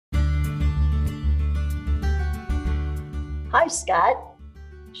Hi, Scott.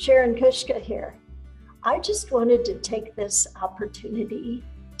 Sharon Kushka here. I just wanted to take this opportunity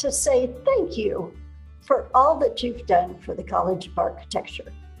to say thank you for all that you've done for the College of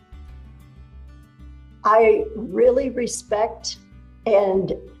Architecture. I really respect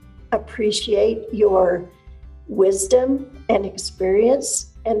and appreciate your wisdom and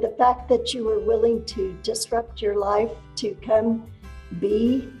experience, and the fact that you were willing to disrupt your life to come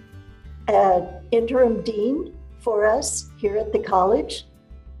be an interim dean for us here at the college,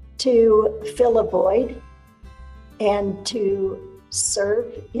 to fill a void and to serve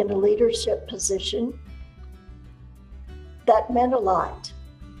in a leadership position. That meant a lot,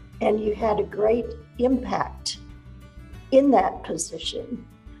 and you had a great impact in that position.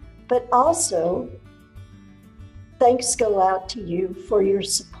 But also, thanks go out to you for your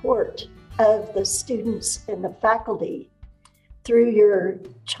support of the students and the faculty through your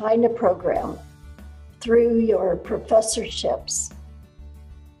China program, through your professorships,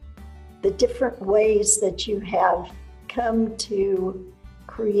 the different ways that you have come to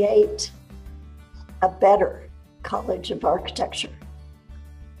create a better College of Architecture.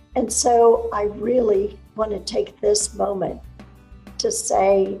 And so I really want to take this moment to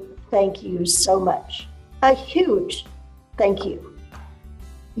say thank you so much. A huge thank you.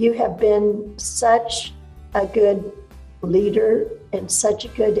 You have been such a good leader and such a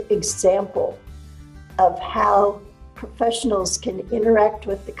good example of how professionals can interact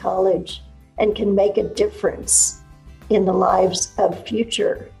with the college and can make a difference in the lives of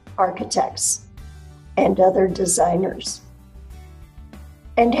future architects and other designers,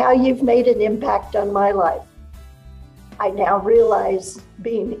 and how you've made an impact on my life. I now realize,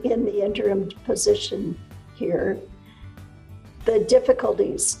 being in the interim position here, the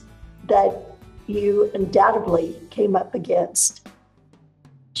difficulties that you undoubtedly came up against,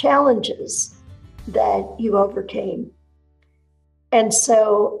 challenges that you overcame. And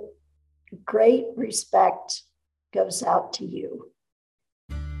so great respect goes out to you.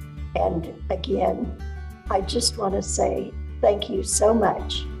 And again, I just want to say thank you so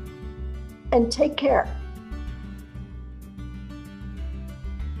much, and take care.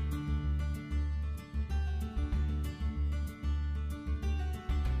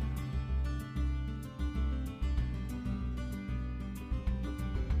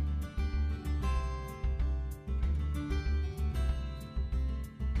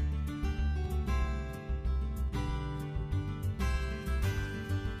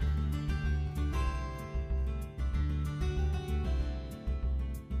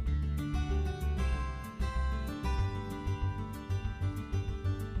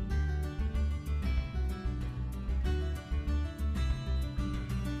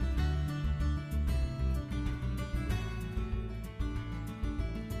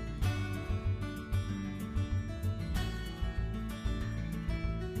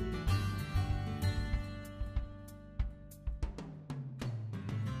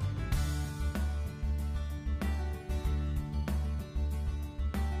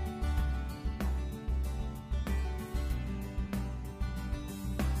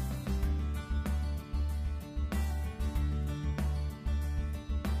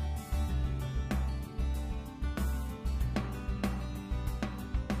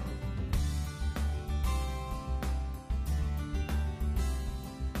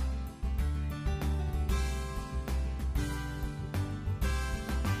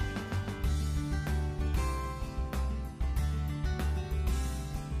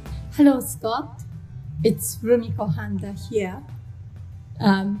 Hello, Scott. It's Rumiko Handa here.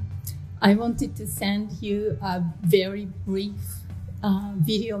 I wanted to send you a very brief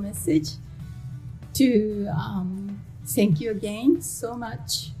video message to thank you again so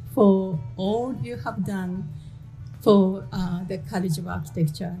much for all you have done for the College of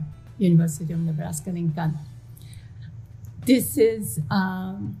Architecture, University of Nebraska-Lincoln. This is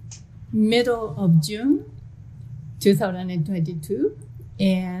middle of June 2022.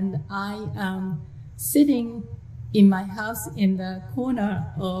 And I am sitting in my house in the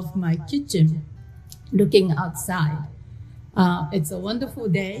corner of my kitchen, looking outside. It's a wonderful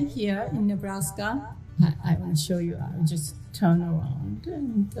day here in Nebraska. I want to show you. I'll just turn around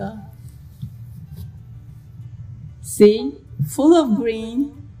and see, full of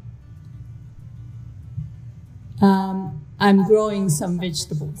green. I'm growing some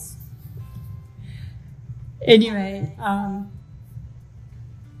vegetables. Anyway,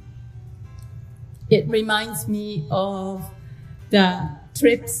 it reminds me of the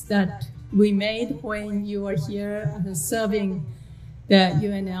trips that we made when you were here serving the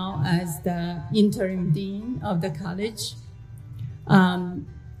UNL as the interim dean of the college.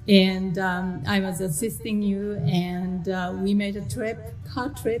 And I was assisting you, and we made a car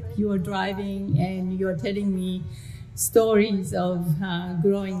trip. You were driving, and you were telling me stories of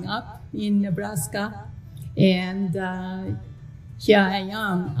growing up in Nebraska. And here I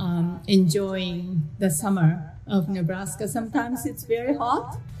am enjoying the summer of Nebraska. Sometimes it's very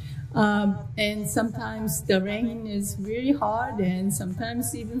hot, and sometimes the rain is really hard, and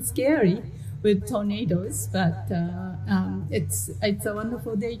sometimes even scary with tornadoes, but it's a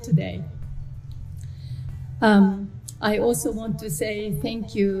wonderful day today. I also want to say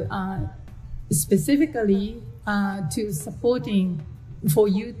thank you specifically to supporting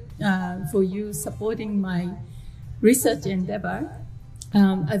you supporting my research endeavor.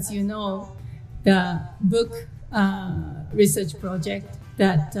 As you know, the book research project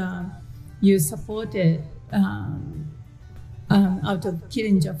that you supported out of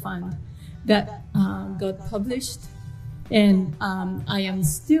Killinger Fund that got published, and I am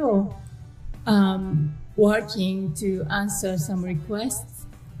still working to answer some requests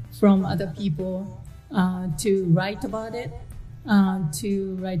from other people to write about it,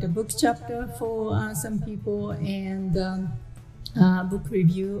 to write a book chapter for some people, and book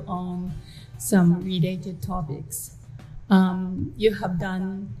review on some related topics. You have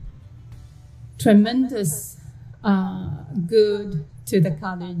done tremendous good to the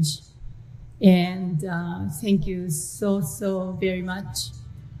college, and thank you so very much.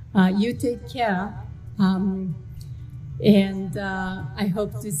 You take care, and I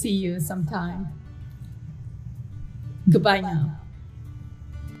hope to see you sometime. Goodbye now.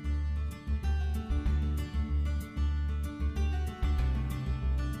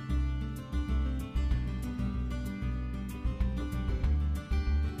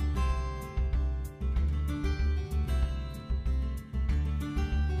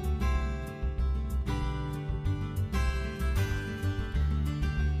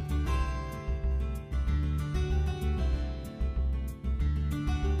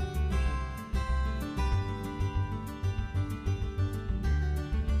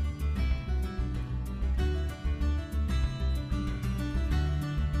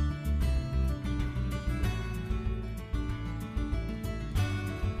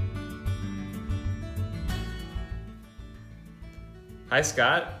 Hi,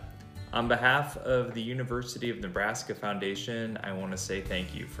 Scott. On behalf of the University of Nebraska Foundation, I want to say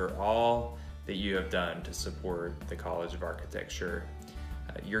thank you for all that you have done to support the College of Architecture.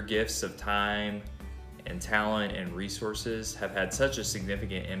 Your gifts of time and talent and resources have had such a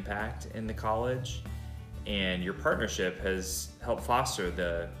significant impact in the college, and your partnership has helped foster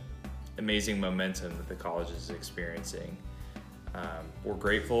the amazing momentum that the college is experiencing. We're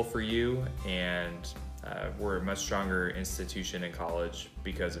grateful for you, and we're a much stronger institution in college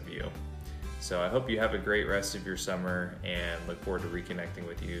because of you. So I hope you have a great rest of your summer and look forward to reconnecting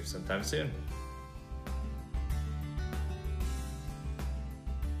with you sometime soon.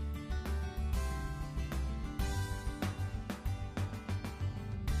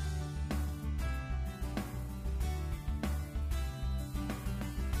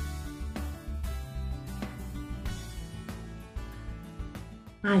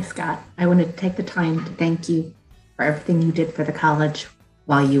 Hi, Scott. I wanted to take the time to thank you for everything you did for the college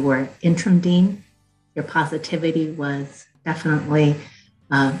while you were interim dean. Your positivity was definitely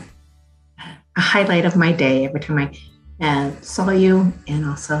a highlight of my day every time I saw you. And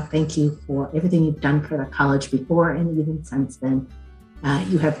also thank you for everything you've done for the college before and even since then.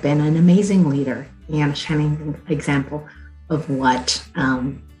 You have been an amazing leader and a shining example of what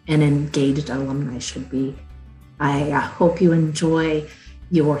an engaged alumni should be. I hope you enjoy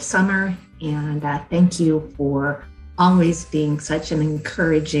your summer, and thank you for always being such an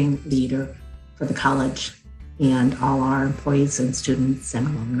encouraging leader for the college and all our employees and students and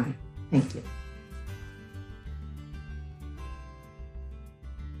alumni. Thank you.